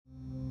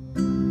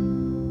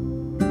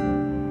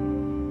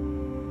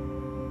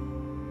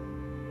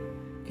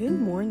Good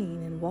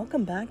morning and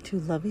welcome back to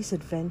Lovey's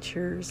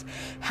Adventures.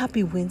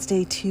 Happy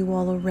Wednesday to you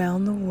all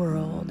around the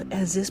world,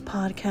 as this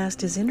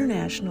podcast is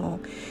international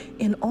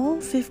in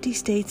all 50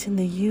 states in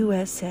the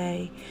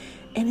USA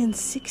and in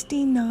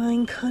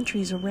 69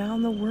 countries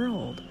around the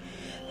world,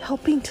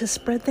 helping to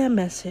spread that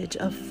message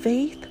of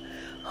faith,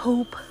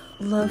 hope,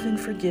 love, and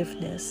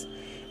forgiveness,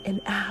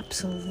 and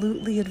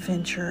absolutely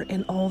adventure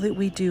in all that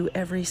we do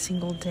every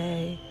single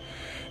day.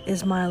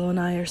 As Milo and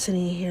I are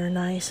sitting here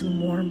nice and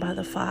warm by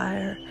the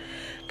fire,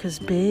 because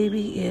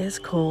baby is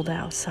cold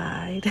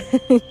outside.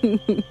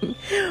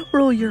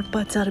 Roll your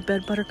butts out of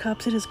bed,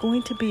 buttercups. It is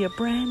going to be a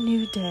brand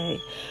new day.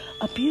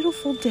 A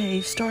beautiful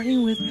day,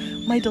 starting with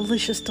my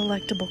delicious,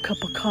 delectable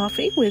cup of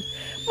coffee with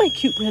my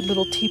cute red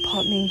little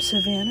teapot named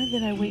Savannah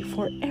that I wait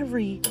for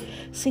every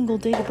single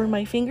day to burn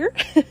my finger.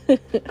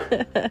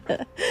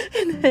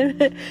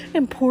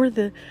 and pour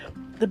the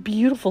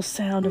beautiful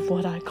sound of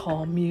what I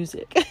call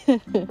music.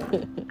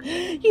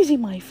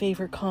 Using my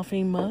favorite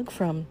coffee mug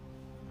from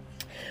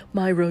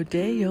my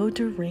Rodeo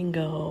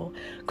Durango,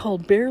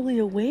 called Barely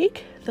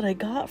Awake, that I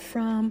got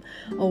from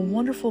a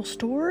wonderful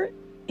store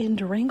in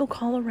Durango,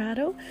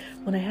 Colorado,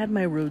 when I had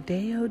my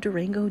Rodeo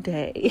Durango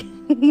day.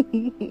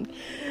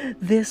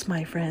 This,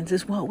 my friends,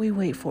 is what we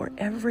wait for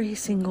every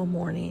single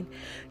morning,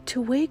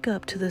 to wake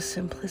up to the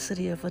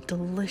simplicity of a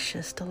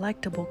delicious,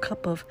 delectable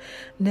cup of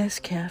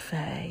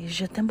Nescafé.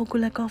 Je t'aime beaucoup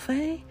le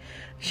café.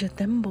 Je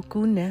t'aime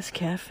beaucoup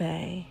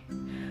Nescafé.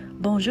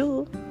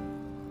 Bonjour.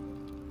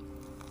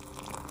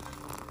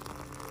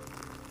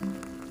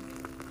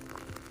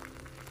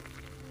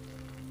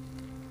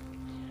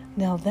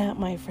 Now that,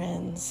 my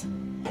friends,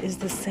 is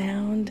the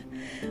sound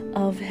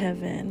of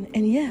heaven.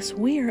 And yes,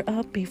 we are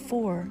up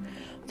before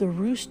the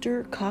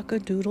rooster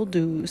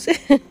cock-a-doodle-doos.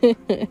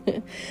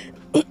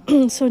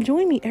 So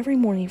join me every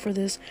morning for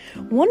this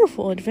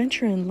wonderful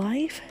adventure in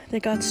life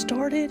that got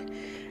started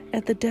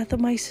at the death of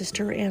my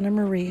sister, Anna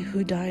Marie,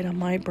 who died on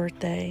my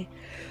birthday,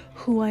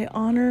 who I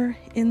honor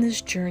in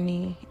this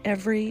journey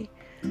every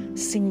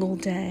single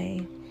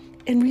day.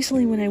 And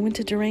recently when I went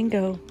to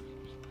Durango,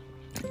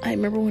 I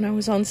remember when I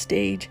was on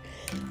stage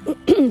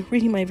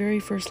reading my very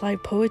first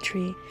live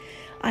poetry,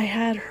 I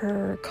had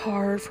her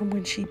card from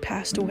when she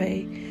passed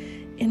away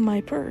in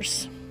my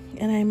purse.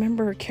 And I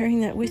remember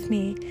carrying that with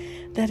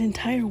me that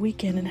entire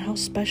weekend, and how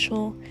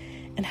special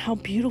and how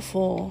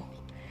beautiful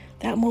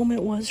that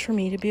moment was for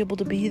me to be able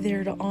to be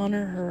there to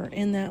honor her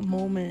in that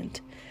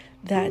moment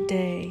that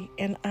day.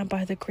 And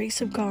by the grace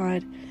of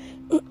God,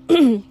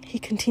 He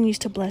continues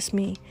to bless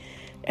me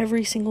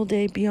every single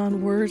day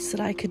beyond words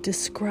that I could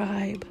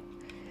describe.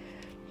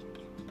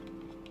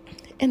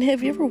 And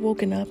have you ever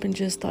woken up and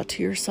just thought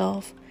to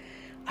yourself,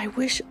 I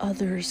wish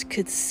others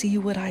could see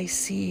what I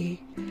see.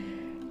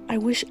 I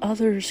wish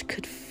others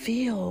could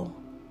feel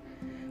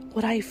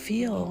what I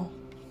feel.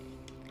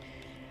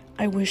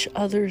 I wish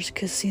others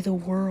could see the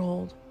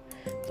world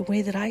the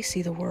way that I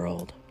see the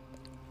world.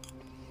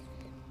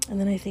 And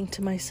then I think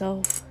to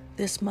myself,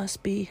 this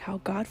must be how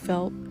God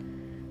felt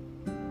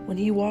when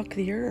He walked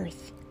the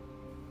earth.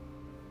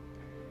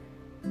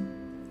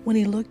 When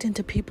He looked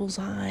into people's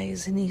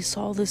eyes and He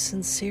saw the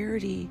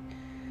sincerity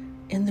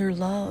in their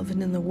love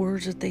and in the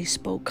words that they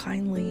spoke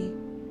kindly.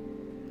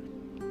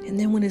 And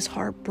then when His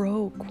heart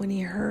broke, when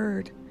He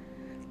heard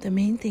the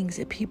mean things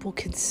that people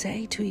could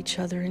say to each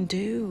other and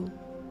do.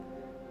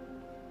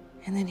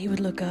 And then He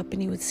would look up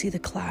and He would see the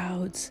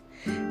clouds.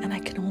 And I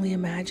can only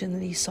imagine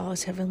that He saw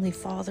His Heavenly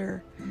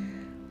Father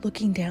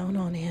looking down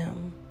on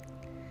Him,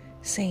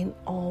 saying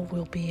all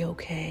will be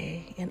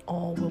okay and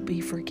all will be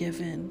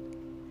forgiven.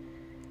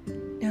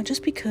 Now,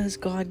 just because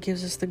God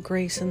gives us the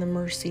grace and the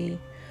mercy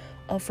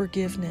of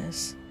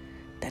forgiveness,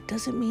 that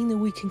doesn't mean that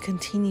we can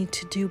continue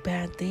to do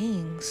bad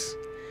things.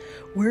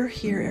 We're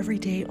here every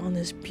day on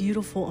this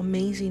beautiful,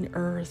 amazing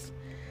earth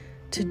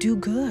to do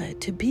good,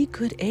 to be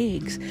good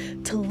eggs,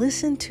 to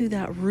listen to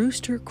that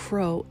rooster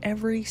crow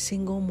every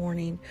single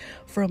morning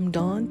from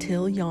dawn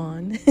till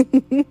yawn,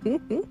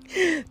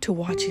 to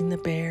watching the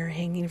bear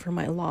hanging from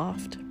my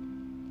loft,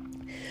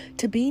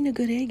 to being a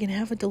good egg and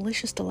have a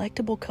delicious,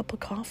 delectable cup of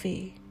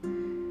coffee,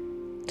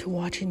 to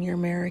watching your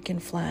American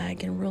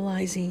flag and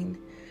realizing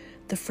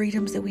the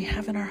freedoms that we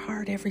have in our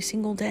heart every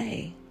single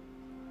day.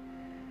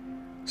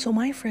 So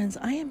my friends,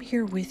 I am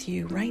here with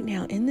you right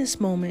now in this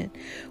moment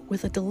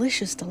with a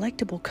delicious,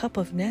 delectable cup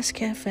of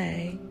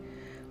Nescafé.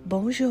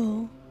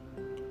 Bonjour.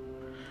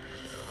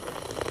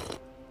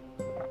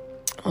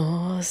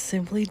 Oh,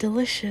 simply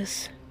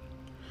delicious.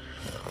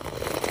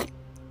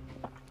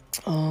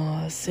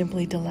 Oh,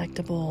 simply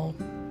delectable.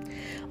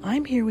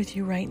 I'm here with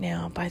you right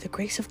now by the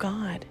grace of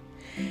God.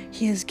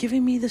 He has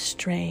given me the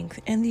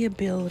strength and the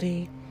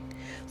ability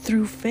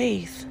through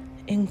faith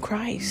in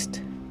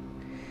Christ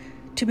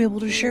to be able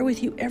to share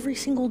with you every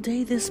single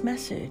day this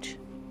message.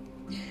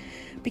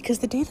 Because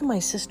the day that my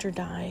sister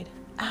died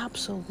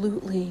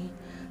absolutely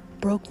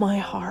broke my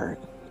heart.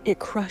 It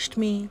crushed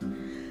me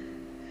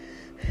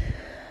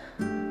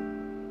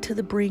to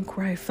the brink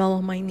where I fell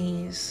on my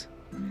knees.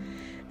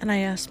 And I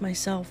asked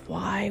myself,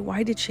 why?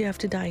 Why did she have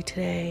to die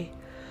today?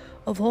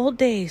 Of all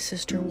days,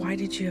 sister, why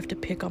did you have to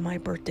pick on my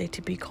birthday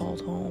to be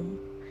called home?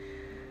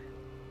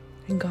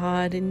 And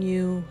God and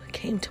you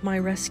came to my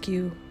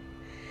rescue,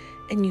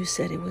 and you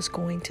said it was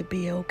going to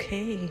be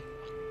okay.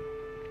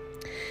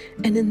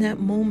 And in that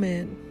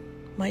moment,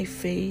 my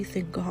faith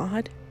in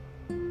God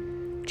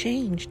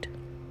changed.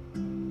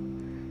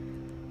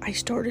 I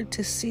started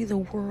to see the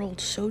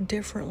world so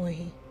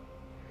differently.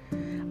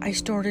 I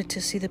started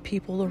to see the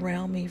people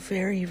around me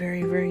very,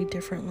 very, very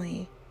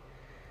differently.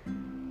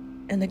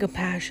 And the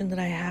compassion that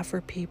I have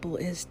for people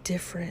is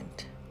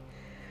different.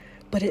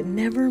 But it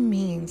never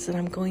means that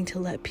I'm going to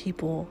let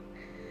people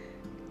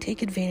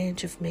take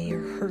advantage of me or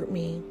hurt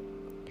me.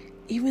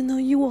 Even though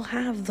you will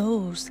have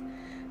those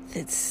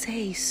that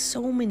say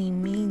so many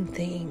mean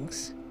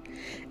things.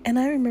 And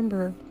I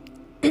remember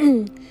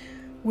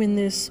when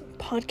this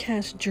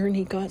podcast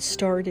journey got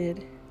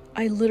started,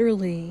 I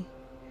literally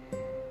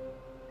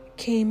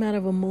came out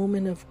of a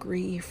moment of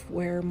grief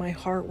where my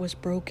heart was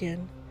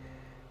broken.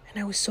 And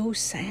I was so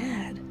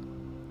sad.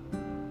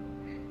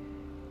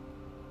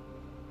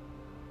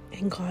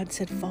 And God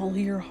said, follow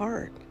your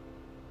heart.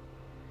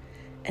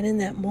 And in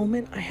that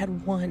moment, I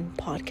had one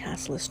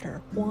podcast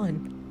listener.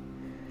 One.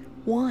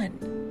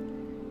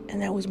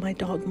 And that was my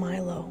dog,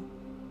 Milo.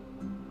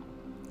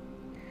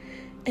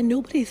 And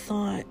nobody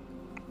thought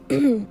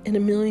in a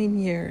million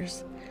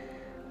years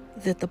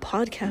that the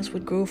podcast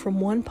would grow from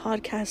one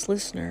podcast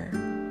listener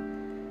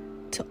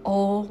to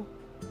all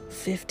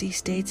 50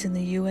 states in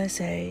the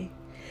USA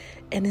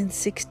and in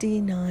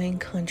 69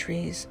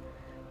 countries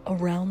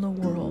around the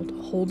world,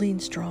 holding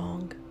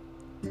strong.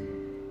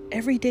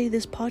 Every day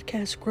this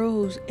podcast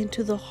grows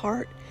into the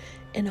heart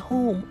and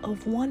home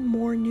of one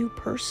more new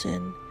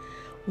person,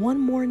 one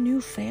more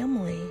new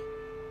family.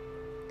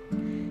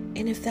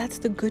 And if that's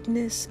the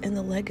goodness and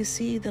the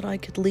legacy that I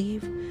could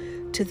leave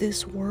to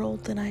this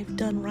world, then I've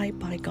done right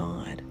by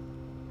God.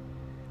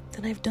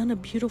 Then I've done a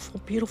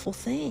beautiful, beautiful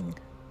thing.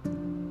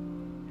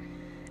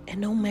 And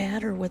no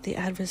matter what the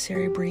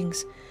adversary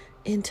brings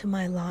into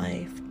my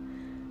life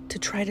to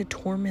try to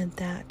torment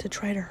that, to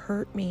try to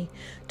hurt me,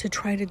 to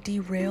try to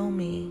derail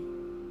me,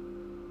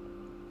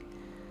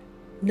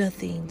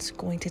 nothing's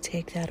going to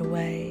take that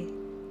away.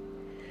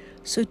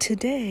 So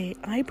today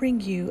I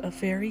bring you a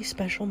very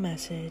special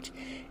message,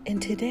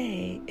 and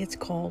today it's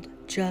called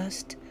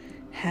Just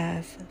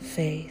Have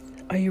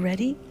Faith. Are you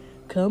ready?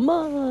 Come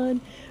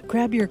on,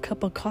 grab your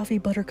cup of coffee,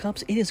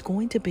 buttercups. It is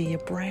going to be a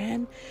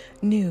brand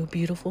new,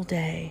 beautiful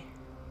day.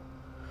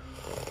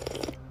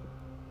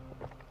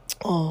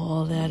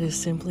 Oh, that is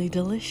simply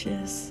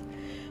delicious.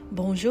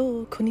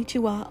 Bonjour,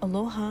 konnichiwa,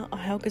 aloha,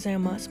 ohayou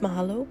gozaimasu,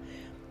 mahalo.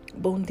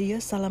 Bon dia,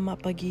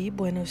 salamat pagi,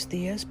 buenos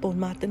dias, bon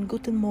matin,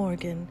 guten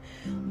morgen.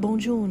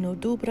 Buongiorno,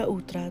 dobra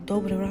utra,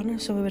 dobra rana,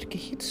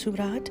 sababerkahit,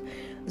 subrat,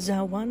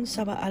 zawan,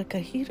 saba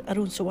al-kahir,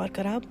 arun sawar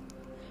karab,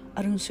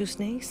 arun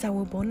susne,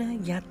 sawabona,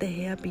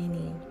 yatehea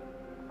bini.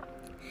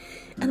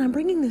 And I'm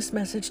bringing this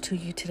message to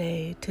you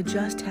today to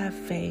just have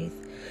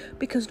faith,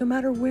 because no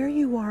matter where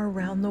you are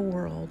around the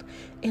world,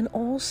 in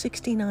all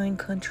 69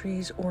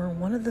 countries or in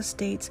one of the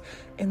states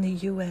in the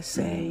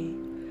USA,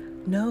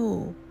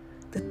 know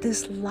that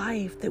this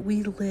life that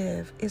we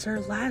live is our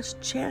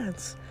last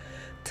chance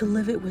to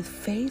live it with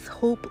faith,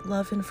 hope,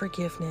 love, and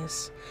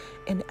forgiveness,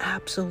 and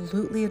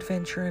absolutely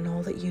adventure in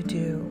all that you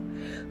do.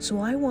 So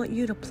I want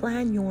you to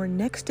plan your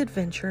next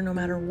adventure, no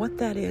matter what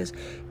that is,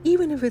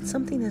 even if it's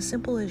something as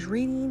simple as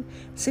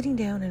sitting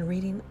down and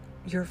reading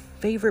your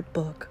favorite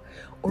book,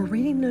 or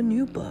reading a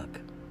new book.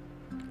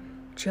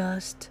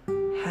 Just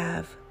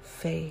have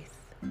faith.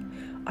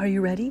 Are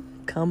you ready?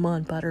 Come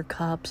on,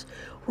 buttercups.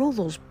 Roll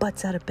those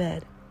butts out of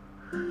bed.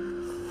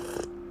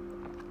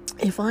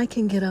 If I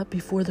can get up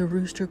before the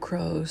rooster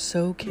crows,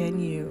 so can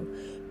you.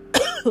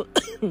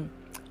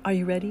 Are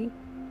you ready?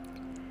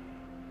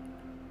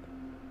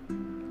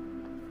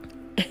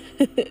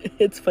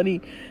 It's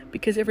funny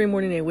because every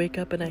morning I wake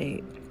up and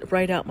I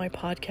write out my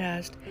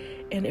podcast,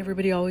 and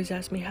everybody always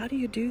asks me, how do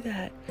you do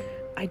that?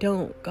 I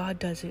don't. God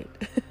does it.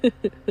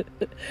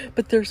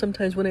 But there's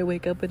sometimes when I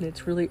wake up and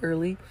it's really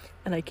early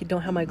and I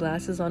don't have my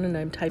glasses on and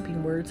I'm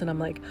typing words and I'm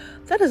like,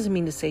 that doesn't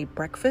mean to say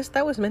breakfast.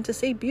 That was meant to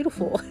say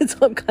beautiful. And so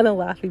I'm kind of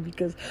laughing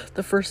because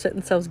the first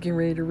sentence I was getting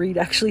ready to read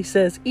actually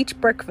says each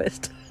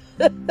breakfast.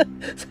 So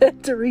I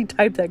had to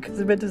retype that because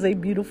it meant to say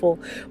beautiful.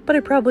 But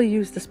I probably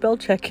used the spell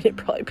check and it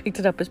probably picked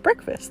it up as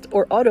breakfast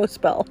or auto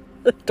spell.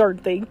 Darn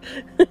thing.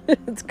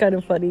 It's kind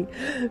of funny.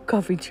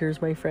 Coffee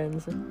cheers, my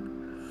friends.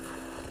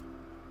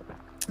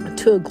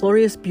 To a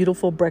glorious,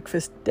 beautiful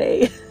breakfast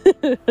day.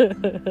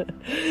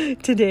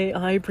 Today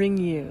I bring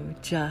you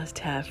Just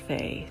Have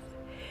Faith.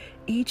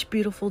 Each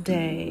beautiful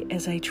day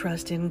as I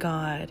trust in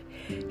God,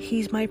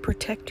 He's my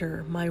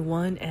protector, my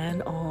one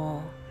and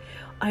all.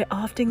 I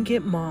often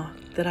get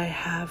mocked that I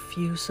have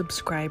few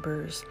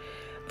subscribers.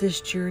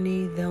 This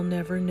journey they'll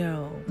never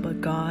know,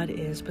 but God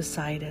is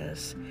beside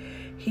us.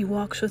 He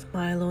walks with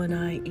Milo and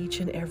I each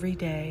and every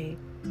day.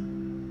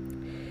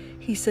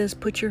 He says,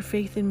 put your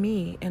faith in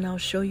me and I'll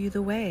show you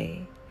the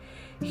way.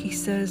 He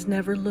says,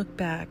 never look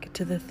back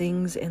to the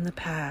things in the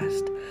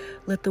past.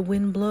 Let the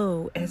wind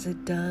blow as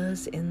it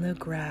does in the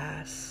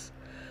grass.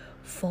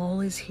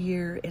 Fall is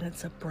here and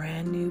it's a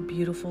brand new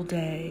beautiful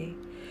day.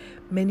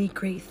 Many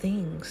great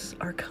things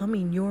are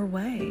coming your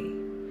way.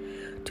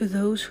 To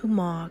those who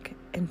mock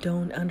and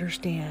don't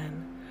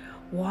understand,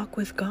 walk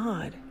with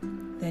God,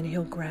 then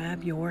He'll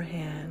grab your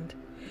hand.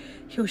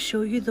 He'll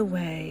show you the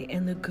way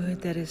and the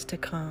good that is to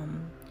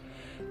come.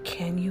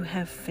 Can you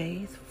have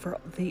faith for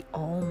the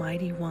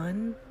Almighty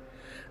One?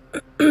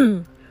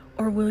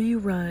 Or will you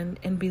run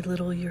and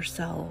belittle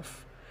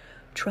yourself?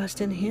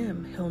 Trust in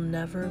Him, He'll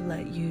never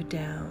let you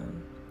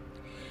down.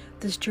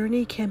 This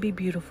journey can be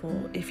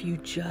beautiful if you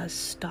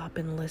just stop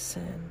and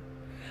listen,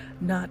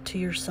 not to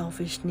your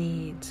selfish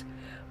needs,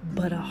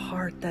 but a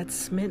heart that's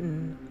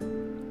smitten.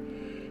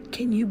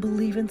 Can you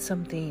believe in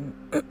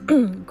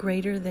something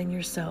greater than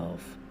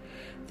yourself?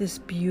 This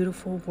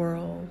beautiful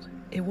world,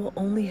 it will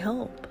only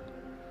help.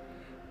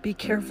 Be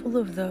careful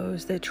of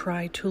those that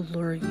try to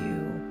lure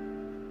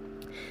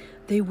you.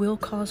 They will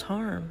cause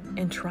harm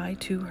and try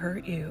to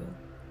hurt you.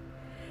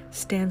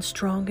 Stand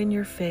strong in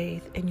your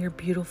faith and your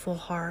beautiful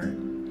heart.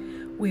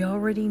 We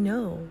already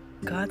know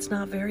God's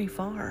not very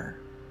far.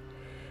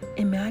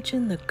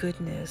 Imagine the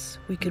goodness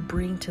we could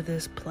bring to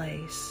this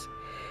place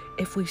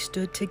if we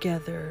stood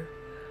together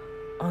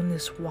on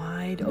this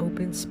wide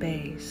open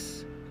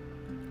space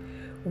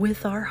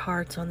with our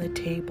hearts on the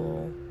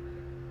table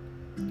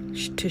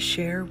to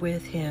share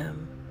with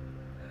Him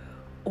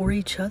or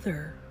each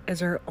other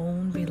as our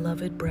own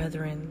beloved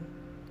brethren.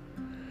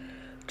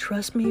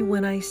 Trust me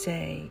when I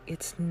say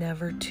it's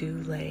never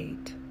too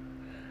late.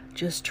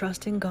 Just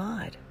trust in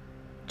God.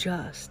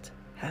 Just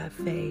have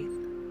faith.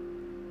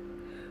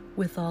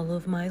 With all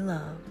of my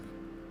love,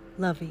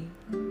 Lovey.